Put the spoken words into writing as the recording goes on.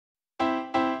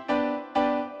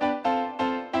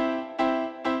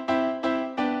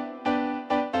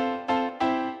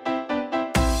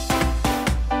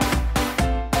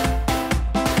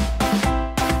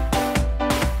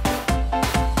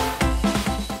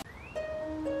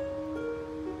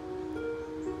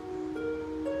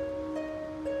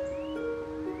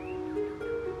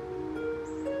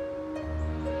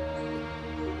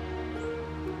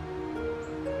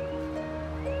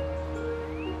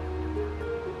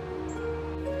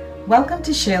Welcome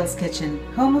to Shail's Kitchen,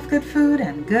 home of good food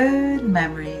and good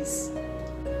memories.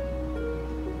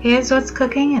 Here's what's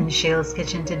cooking in Shail's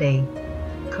Kitchen today.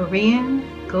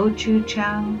 Korean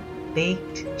Go-Chu-Jang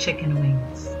baked chicken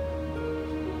wings.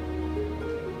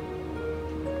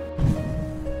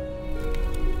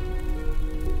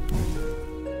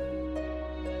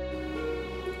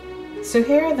 So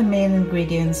here are the main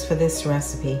ingredients for this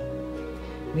recipe.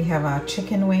 We have our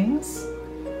chicken wings.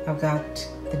 I've got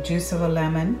the juice of a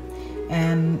lemon,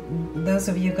 and those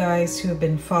of you guys who have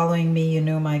been following me, you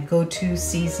know my go-to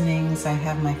seasonings. I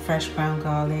have my fresh ground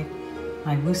garlic,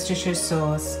 my Worcestershire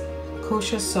sauce,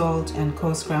 kosher salt, and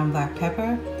coarse ground black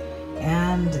pepper.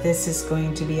 And this is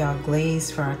going to be our glaze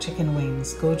for our chicken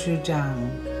wings,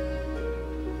 Go-Chu-Jang.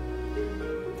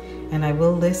 And I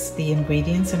will list the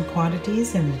ingredients and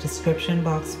quantities in the description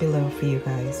box below for you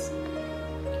guys.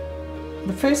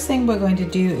 The first thing we're going to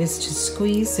do is to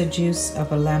squeeze the juice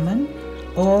of a lemon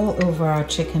all over our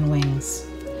chicken wings.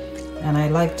 And I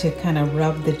like to kind of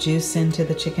rub the juice into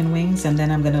the chicken wings, and then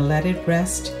I'm going to let it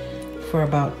rest for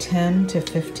about 10 to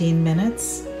 15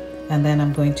 minutes. And then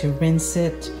I'm going to rinse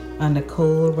it under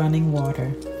cold running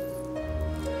water.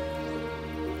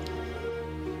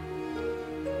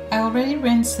 I already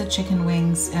rinsed the chicken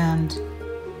wings, and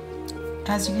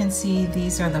as you can see,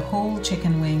 these are the whole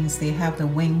chicken wings. They have the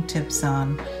wing tips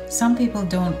on. Some people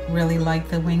don't really like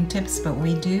the wing tips, but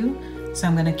we do. So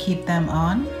I'm going to keep them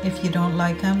on. If you don't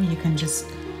like them, you can just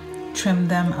trim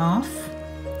them off.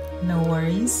 No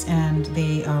worries. And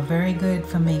they are very good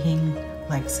for making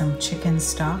like some chicken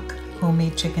stock,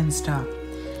 homemade chicken stock.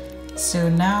 So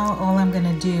now all I'm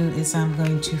going to do is I'm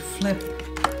going to flip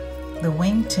the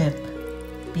wing tip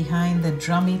behind the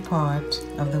drummy part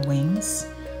of the wings.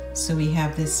 So we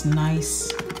have this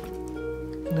nice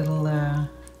little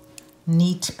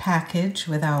neat package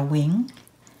with our wing.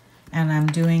 And I'm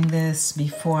doing this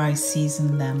before I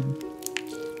season them.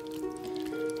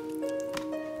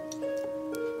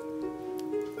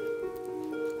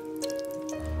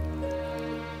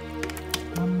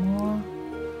 One more.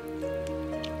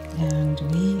 And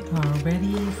we are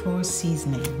ready for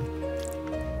seasoning.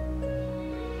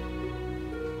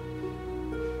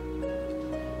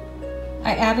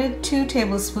 I added 2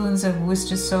 tablespoons of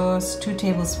Worcester sauce, 2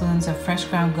 tablespoons of fresh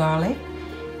ground garlic,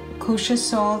 kosher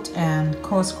salt, and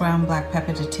coarse ground black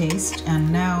pepper to taste.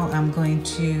 And now I'm going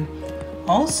to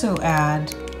also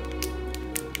add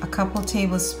a couple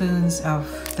tablespoons of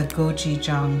the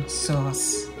Go-Chu-Jang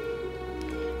sauce.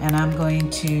 And I'm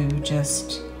going to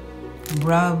just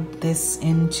rub this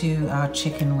into our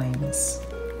chicken wings.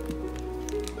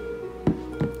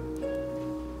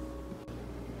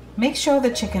 Make sure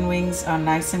the chicken wings are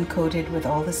nice and coated with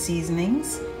all the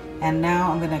seasonings. And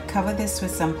now I'm going to cover this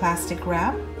with some plastic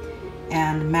wrap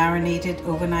and marinate it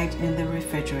overnight in the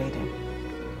refrigerator.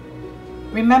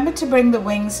 Remember to bring the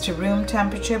wings to room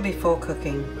temperature before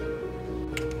cooking.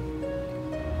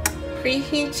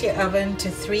 Preheat your oven to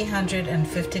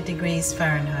 350 degrees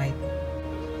Fahrenheit.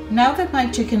 Now that my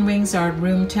chicken wings are at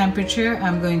room temperature,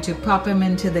 I'm going to pop them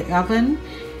into the oven,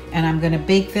 and I'm going to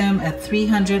bake them at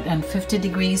 350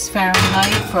 degrees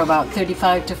Fahrenheit for about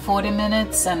 35 to 40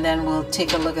 minutes, and then we'll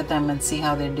take a look at them and see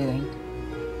how they're doing.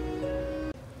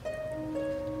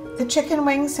 The chicken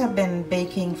wings have been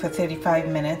baking for 35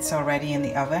 minutes already in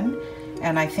the oven,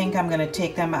 and I think I'm going to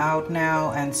take them out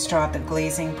now and start the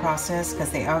glazing process, because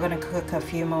they are going to cook a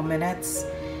few more minutes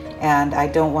and I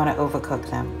don't want to overcook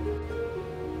them.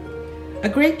 A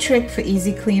great trick for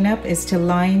easy cleanup is to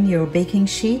line your baking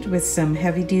sheet with some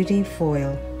heavy-duty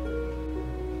foil.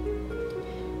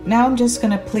 Now I'm just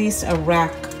going to place a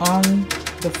rack on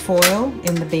the foil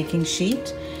in the baking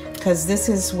sheet, because this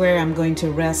is where I'm going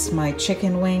to rest my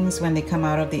chicken wings when they come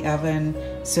out of the oven,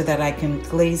 so that I can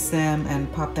glaze them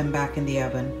and pop them back in the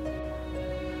oven.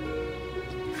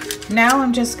 Now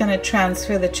I'm just going to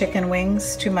transfer the chicken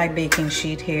wings to my baking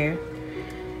sheet here,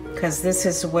 because this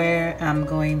is where I'm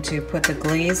going to put the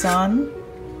glaze on.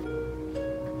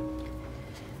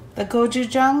 The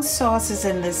Go-Chu-Jang sauce is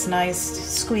in this nice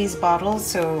squeeze bottle,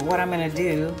 so what I'm going to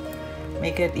do,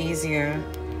 make it easier,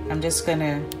 I'm just going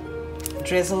to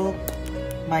drizzle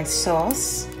my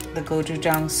sauce, the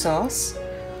Go-Chu-Jang sauce,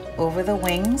 over the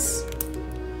wings.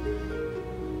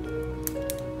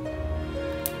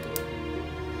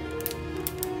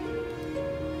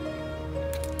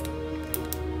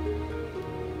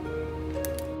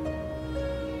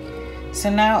 So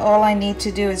now all I need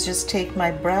to do is just take my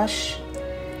brush,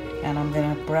 and I'm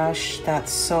going to brush that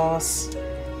sauce,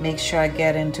 make sure I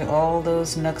get into all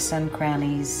those nooks and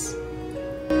crannies.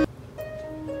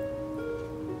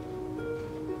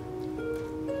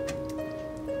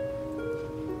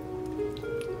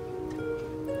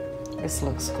 This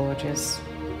looks gorgeous.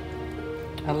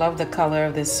 I love the color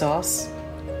of this sauce,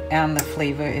 and the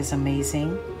flavor is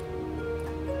amazing.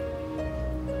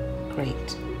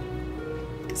 Great.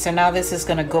 So now this is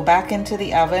gonna go back into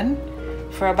the oven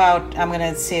for about, I'm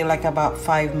gonna say like about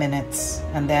 5 minutes,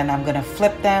 and then I'm gonna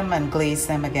flip them and glaze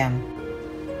them again.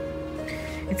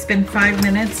 It's been 5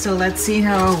 minutes, so let's see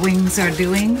how our wings are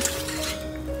doing.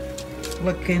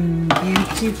 Looking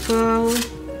beautiful.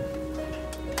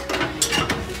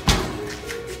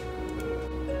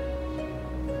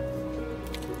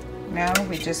 Now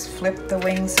we just flip the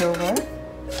wings over.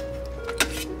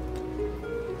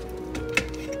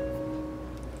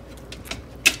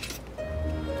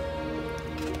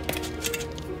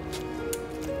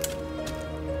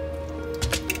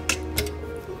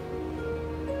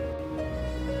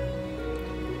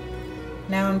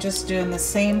 Now I'm just doing the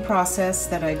same process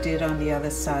that I did on the other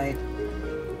side.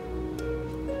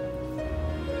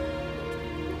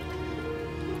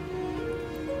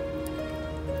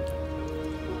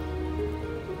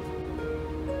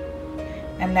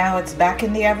 And now it's back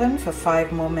in the oven for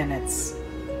 5 more minutes.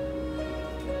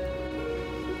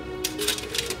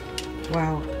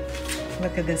 Wow,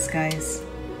 look at this, guys.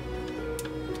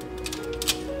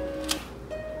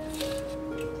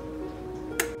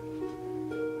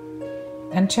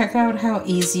 And check out how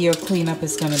easy your cleanup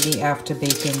is going to be after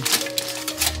baking.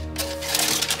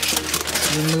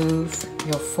 Remove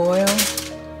your foil,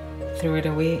 throw it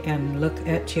away, and look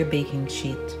at your baking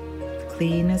sheet.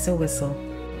 Clean as a whistle.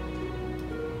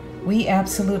 We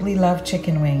absolutely love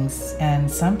chicken wings, and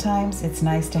sometimes it's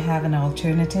nice to have an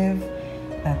alternative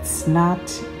that's not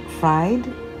fried,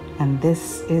 and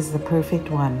this is the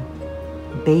perfect one.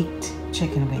 Baked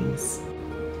chicken wings.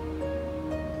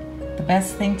 The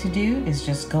best thing to do is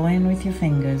just go in with your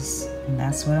fingers, and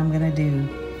that's what I'm gonna do.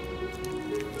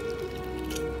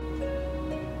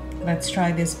 Let's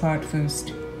try this part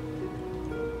first.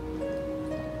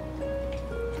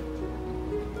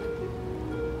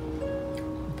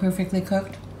 Perfectly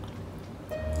cooked.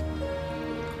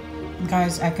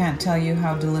 Guys, I can't tell you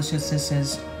how delicious this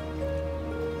is.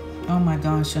 Oh my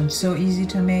gosh, and so easy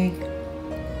to make.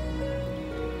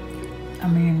 I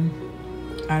mean,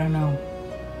 I don't know.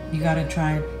 You gotta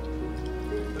try it.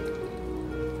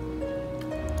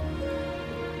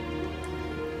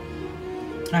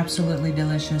 Absolutely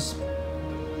delicious.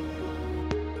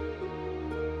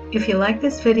 If you like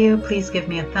this video, please give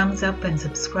me a thumbs up and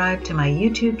subscribe to my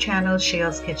YouTube channel,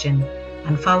 Shail's Kitchen,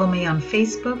 and follow me on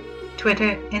Facebook,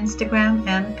 Twitter, Instagram,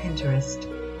 and Pinterest.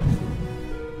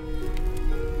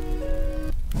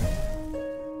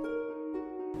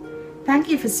 Thank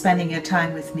you for spending your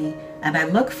time with me, and I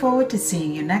look forward to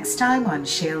seeing you next time on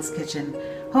Shail's Kitchen,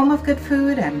 home of good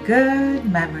food and good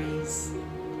memories.